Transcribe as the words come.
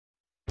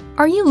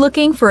Are you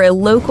looking for a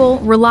local,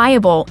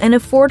 reliable, and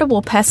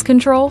affordable pest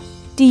control?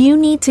 Do you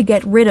need to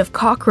get rid of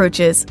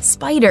cockroaches,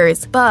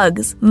 spiders,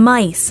 bugs,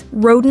 mice,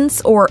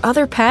 rodents, or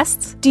other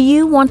pests? Do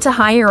you want to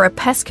hire a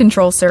pest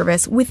control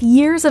service with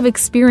years of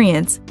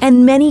experience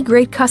and many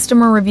great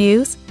customer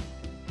reviews?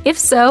 If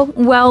so,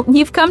 well,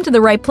 you've come to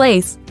the right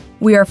place.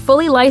 We are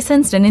fully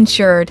licensed and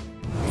insured,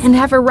 and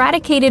have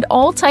eradicated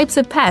all types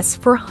of pests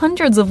for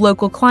hundreds of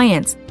local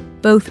clients,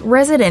 both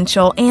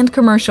residential and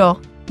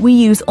commercial. We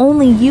use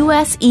only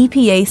U.S.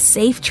 EPA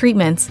safe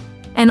treatments,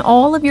 and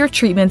all of your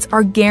treatments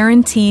are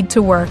guaranteed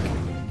to work.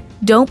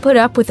 Don't put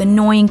up with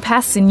annoying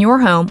pests in your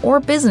home or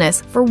business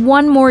for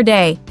one more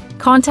day.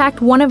 Contact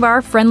one of our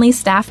friendly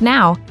staff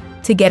now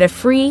to get a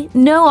free,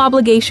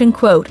 no-obligation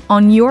quote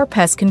on your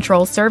pest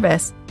control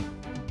service.